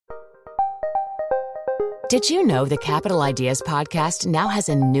Did you know the Capital Ideas podcast now has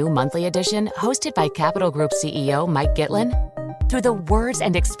a new monthly edition hosted by Capital Group CEO Mike Gitlin? Through the words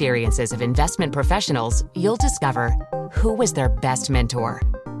and experiences of investment professionals, you'll discover who was their best mentor,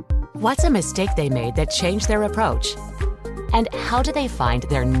 what's a mistake they made that changed their approach, and how do they find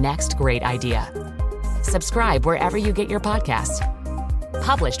their next great idea. Subscribe wherever you get your podcasts.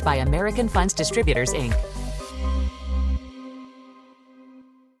 Published by American Funds Distributors, Inc.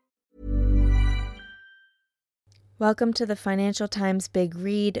 Welcome to the Financial Times Big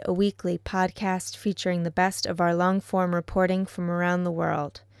Read, a weekly podcast featuring the best of our long-form reporting from around the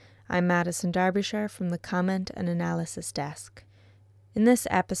world. I'm Madison Derbyshire from the Comment and Analysis Desk. In this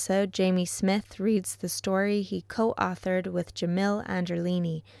episode, Jamie Smith reads the story he co-authored with Jamil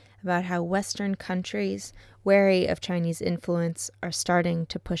Anderlini about how Western countries, wary of Chinese influence, are starting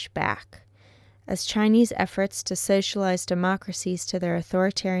to push back. As Chinese efforts to socialize democracies to their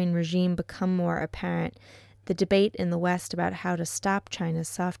authoritarian regime become more apparent, the debate in the West about how to stop China's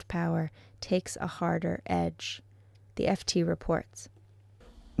soft power takes a harder edge. The FT reports.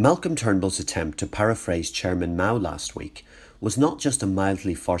 Malcolm Turnbull's attempt to paraphrase Chairman Mao last week was not just a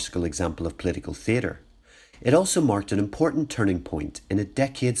mildly farcical example of political theatre. It also marked an important turning point in a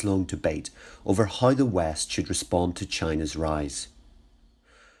decades-long debate over how the West should respond to China's rise.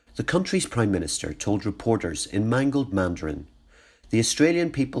 The country's Prime Minister told reporters in mangled Mandarin, "The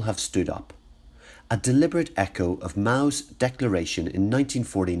Australian people have stood up," a deliberate echo of Mao's declaration in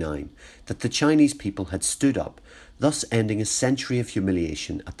 1949 that the Chinese people had stood up, thus ending a century of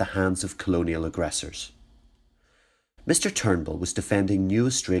humiliation at the hands of colonial aggressors. Mr. Turnbull was defending new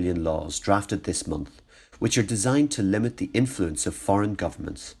Australian laws drafted this month, which are designed to limit the influence of foreign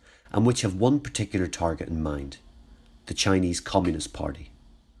governments and which have one particular target in mind: the Chinese Communist Party.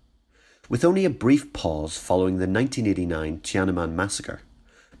 With only a brief pause following the 1989 Tiananmen massacre,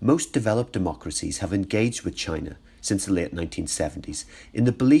 most developed democracies have engaged with China since the late 1970s in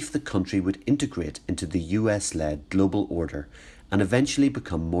the belief the country would integrate into the US-led global order and eventually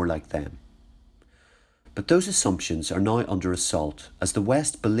become more like them. But those assumptions are now under assault as the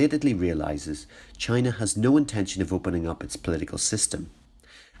West belatedly realises China has no intention of opening up its political system.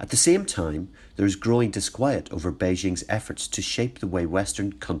 At the same time, there is growing disquiet over Beijing's efforts to shape the way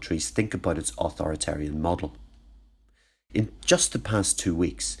Western countries think about its authoritarian model. In just the past 2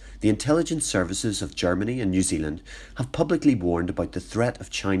 weeks, the intelligence services of Germany and New Zealand have publicly warned about the threat of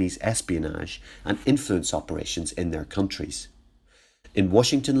Chinese espionage and influence operations in their countries. In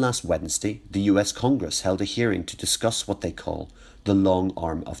Washington last Wednesday, the US Congress held a hearing to discuss what they call the long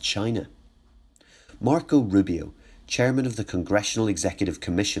arm of China. Marco Rubio, chairman of the Congressional Executive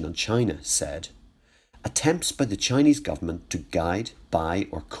Commission on China, said, "Attempts by the Chinese government to guide, buy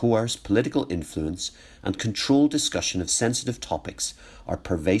or coerce political influence and control discussion of sensitive topics are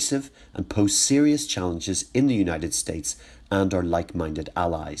pervasive and pose serious challenges in the United States and our like-minded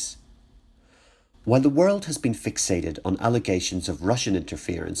allies." While the world has been fixated on allegations of Russian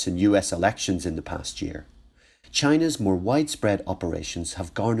interference in US elections in the past year, China's more widespread operations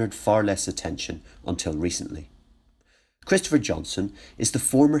have garnered far less attention until recently. Christopher Johnson is the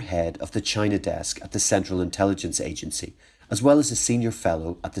former head of the China desk at the Central Intelligence Agency, as well as a senior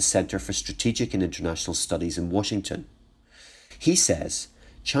fellow at the Center for Strategic and International Studies in Washington. He says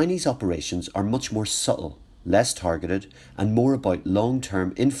Chinese operations are much more subtle, less targeted, and more about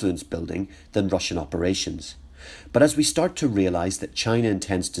long-term influence building than Russian operations. But as we start to realise that China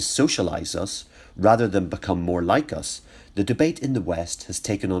intends to socialise us rather than become more like us, the debate in the West has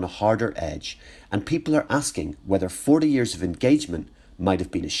taken on a harder edge, and people are asking whether 40 years of engagement might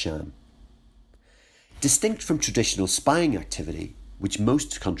have been a sham. Distinct from traditional spying activity, which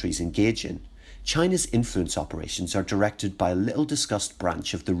most countries engage in, China's influence operations are directed by a little-discussed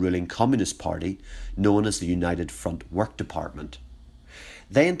branch of the ruling Communist Party known as the United Front Work Department.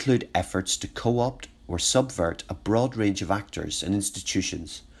 They include efforts to co-opt or subvert a broad range of actors and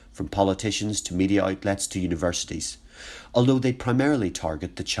institutions, from politicians to media outlets to universities, although they primarily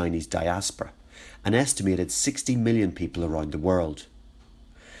target the Chinese diaspora, an estimated 60 million people around the world.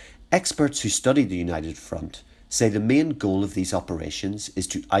 Experts who study the United Front say the main goal of these operations is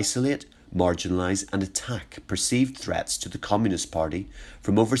to isolate, marginalise and attack perceived threats to the Communist Party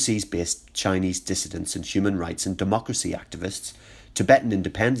from overseas-based Chinese dissidents and human rights and democracy activists, Tibetan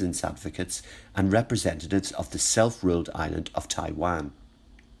independence advocates and representatives of the self-ruled island of Taiwan.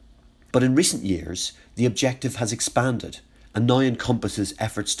 But in recent years, the objective has expanded and now encompasses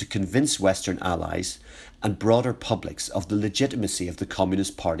efforts to convince Western allies and broader publics of the legitimacy of the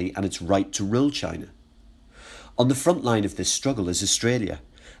Communist Party and its right to rule China. On the front line of this struggle is Australia,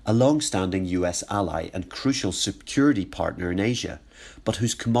 a long-standing US ally and crucial security partner in Asia, but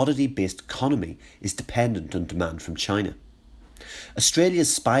whose commodity-based economy is dependent on demand from China.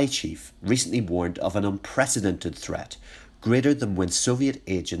 Australia's spy chief recently warned of an unprecedented threat, greater than when Soviet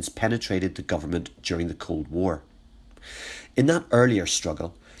agents penetrated the government during the Cold War. In that earlier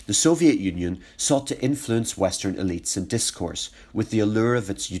struggle, the Soviet Union sought to influence Western elites and discourse with the allure of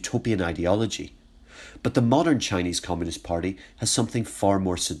its utopian ideology. But the modern Chinese Communist Party has something far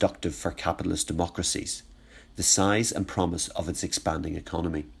more seductive for capitalist democracies: the size and promise of its expanding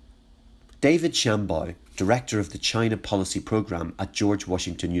economy. David Shambaugh, director of the China Policy Program at George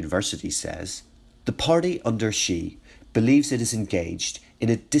Washington University, says, "The party under Xi believes it is engaged in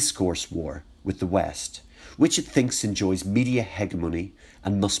a discourse war with the West, which it thinks enjoys media hegemony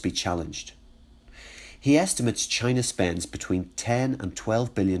and must be challenged." He estimates China spends between $10 and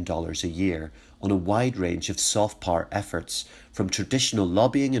 $12 billion a year on a wide range of soft power efforts, from traditional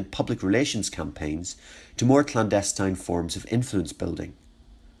lobbying and public relations campaigns to more clandestine forms of influence building.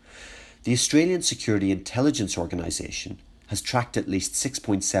 The Australian Security Intelligence Organisation has tracked at least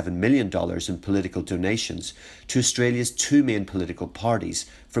 $6.7 million in political donations to Australia's two main political parties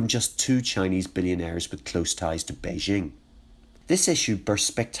from just two Chinese billionaires with close ties to Beijing. This issue burst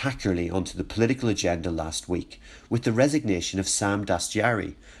spectacularly onto the political agenda last week with the resignation of Sam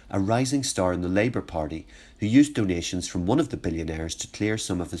Dastyari, a rising star in the Labour Party who used donations from one of the billionaires to clear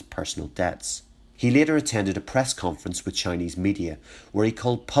some of his personal debts. He later attended a press conference with Chinese media where he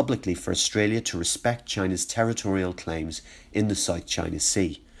called publicly for Australia to respect China's territorial claims in the South China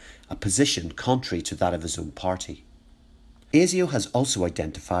Sea, a position contrary to that of his own party. ASIO has also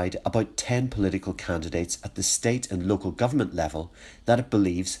identified about 10 political candidates at the state and local government level that it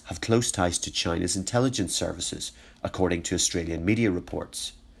believes have close ties to China's intelligence services, according to Australian media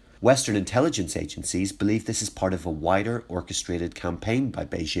reports. Western intelligence agencies believe this is part of a wider orchestrated campaign by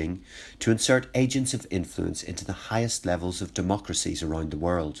Beijing to insert agents of influence into the highest levels of democracies around the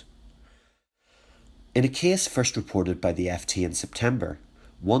world. In a case first reported by the FT in September,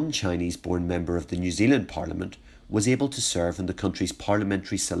 one Chinese-born member of the New Zealand Parliament was able to serve on the country's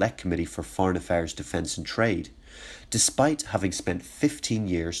Parliamentary Select Committee for Foreign Affairs, Defence and Trade, despite having spent 15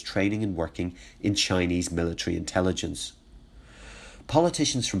 years training and working in Chinese military intelligence.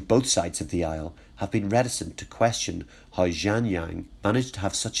 Politicians from both sides of the aisle have been reticent to question how Zhang Yang managed to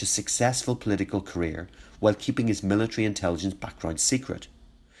have such a successful political career while keeping his military intelligence background secret.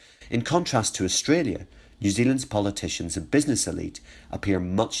 In contrast to Australia, New Zealand's politicians and business elite appear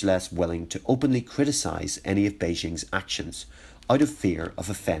much less willing to openly criticise any of Beijing's actions, out of fear of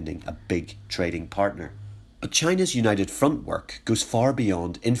offending a big trading partner. But China's United Front work goes far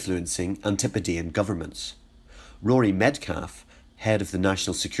beyond influencing Antipodean governments. Rory Medcalf, head of the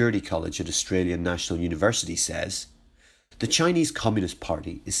National Security College at Australian National University, says, "The Chinese Communist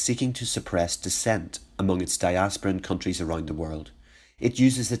Party is seeking to suppress dissent among its diaspora in countries around the world. It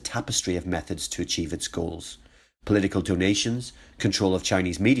uses a tapestry of methods to achieve its goals: political donations, control of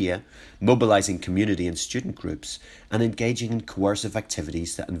Chinese media, mobilising community and student groups, and engaging in coercive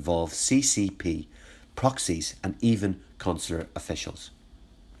activities that involve CCP, proxies, and even consular officials."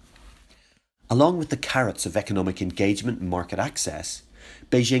 Along with the carrots of economic engagement and market access,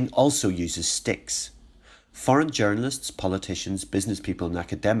 Beijing also uses sticks. Foreign journalists, politicians, business people and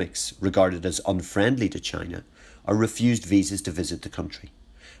academics regarded as unfriendly to China are refused visas to visit the country,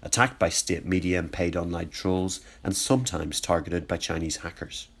 attacked by state media and paid online trolls, and sometimes targeted by Chinese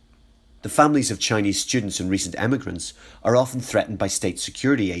hackers. The families of Chinese students and recent emigrants are often threatened by state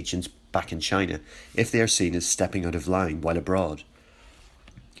security agents back in China if they are seen as stepping out of line while abroad.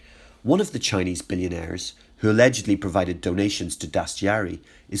 One of the Chinese billionaires who allegedly provided donations to Dastyari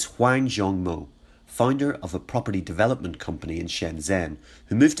is Huang Zhongmo, founder of a property development company in Shenzhen,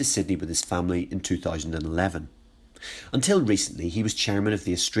 who moved to Sydney with his family in 2011. Until recently, he was chairman of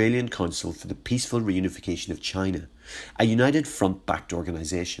the Australian Council for the Peaceful Reunification of China, a United Front-backed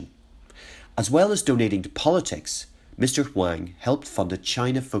organisation. As well as donating to politics, Mr. Huang helped fund a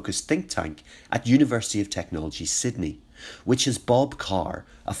China-focused think tank at University of Technology, Sydney, which has Bob Carr,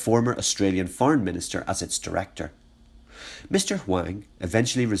 a former Australian Foreign Minister, as its director. Mr. Huang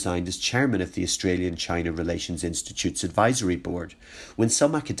eventually resigned as chairman of the Australian-China Relations Institute's advisory board when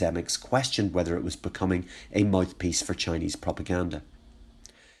some academics questioned whether it was becoming a mouthpiece for Chinese propaganda.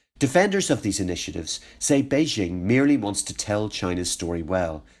 Defenders of these initiatives say Beijing merely wants to tell China's story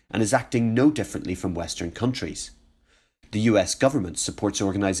well and is acting no differently from Western countries. The US government supports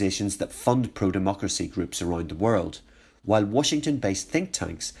organisations that fund pro-democracy groups around the world, while Washington-based think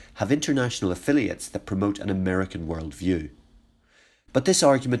tanks have international affiliates that promote an American worldview. But this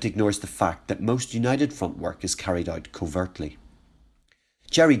argument ignores the fact that most United Front work is carried out covertly.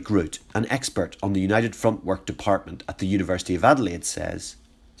 Jerry Groot, an expert on the United Front Work Department at the University of Adelaide, says,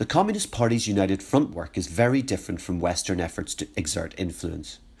 "The Communist Party's United Front work is very different from Western efforts to exert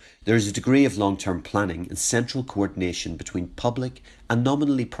influence. There is a degree of long-term planning and central coordination between public and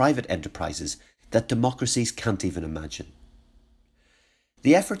nominally private enterprises that democracies can't even imagine.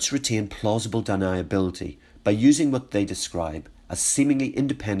 The efforts retain plausible deniability by using what they describe as seemingly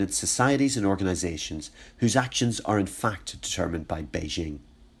independent societies and organisations whose actions are in fact determined by Beijing."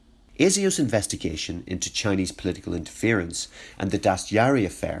 ASIO's investigation into Chinese political interference and the Dastyari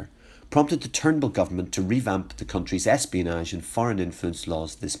affair prompted the Turnbull government to revamp the country's espionage and foreign influence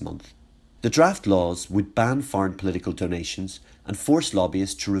laws this month. The draft laws would ban foreign political donations and force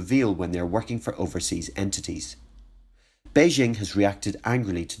lobbyists to reveal when they are working for overseas entities. Beijing has reacted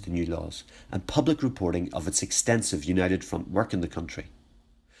angrily to the new laws and public reporting of its extensive United Front work in the country.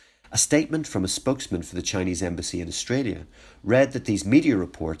 A statement from a spokesman for the Chinese embassy in Australia read that these media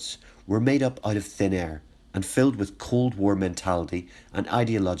reports were made up out of thin air and filled with Cold War mentality and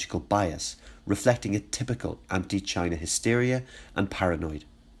ideological bias, reflecting a typical anti-China hysteria and paranoid.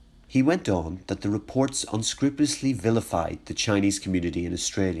 He went on that the reports unscrupulously vilified the Chinese community in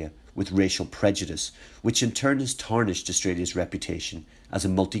Australia with racial prejudice, which in turn has tarnished Australia's reputation as a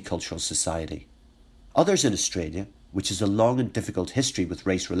multicultural society. Others in Australia, which has a long and difficult history with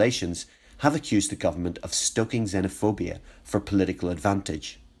race relations, have accused the government of stoking xenophobia for political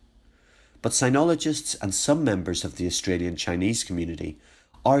advantage. But sinologists and some members of the Australian Chinese community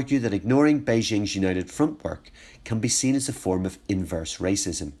argue that ignoring Beijing's United Front work can be seen as a form of inverse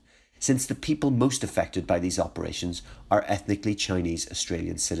racism, since the people most affected by these operations are ethnically Chinese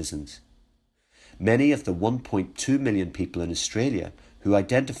Australian citizens. Many of the 1.2 million people in Australia who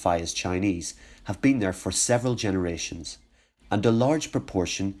identify as Chinese have been there for several generations, and a large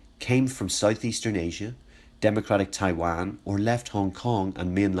proportion came from Southeastern Asia, Democratic Taiwan, or left Hong Kong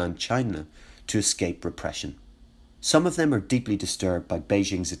and mainland China to escape repression. Some of them are deeply disturbed by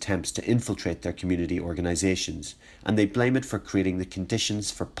Beijing's attempts to infiltrate their community organisations, and they blame it for creating the conditions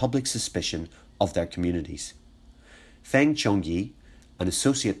for public suspicion of their communities. Feng Chongyi, an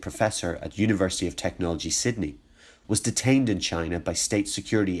associate professor at University of Technology Sydney, was detained in China by state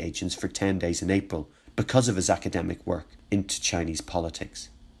security agents for 10 days in April because of his academic work into Chinese politics.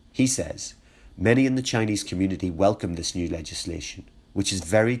 He says, "Many in the Chinese community welcome this new legislation, which is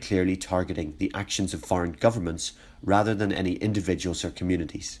very clearly targeting the actions of foreign governments rather than any individuals or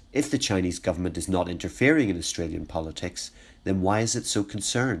communities. If the Chinese government is not interfering in Australian politics, then why is it so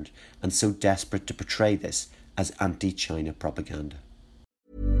concerned and so desperate to portray this as anti-China propaganda?"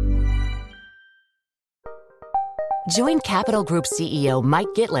 Join Capital Group CEO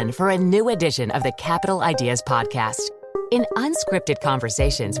Mike Gitlin for a new edition of the Capital Ideas Podcast. In unscripted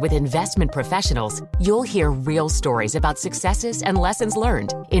conversations with investment professionals, you'll hear real stories about successes and lessons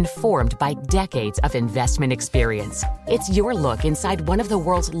learned, informed by decades of investment experience. It's your look inside one of the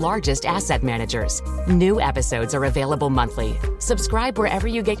world's largest asset managers. New episodes are available monthly. Subscribe wherever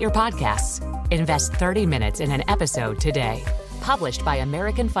you get your podcasts. Invest 30 minutes in an episode today. Published by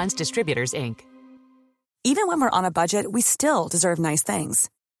American Funds Distributors, Inc. Even when we're on a budget, we still deserve nice things.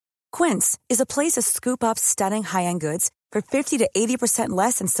 Quince is a place to scoop up stunning high-end goods for 50 to 80%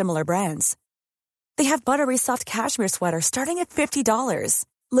 less than similar brands. They have buttery soft cashmere sweaters starting at $50,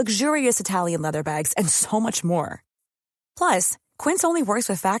 luxurious Italian leather bags, and so much more. Plus, Quince only works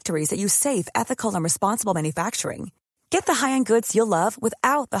with factories that use safe, ethical, and responsible manufacturing. Get the high-end goods you'll love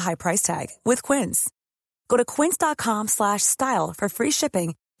without the high price tag with Quince. Go to quince.com/style for free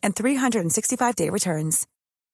shipping and 365-day returns.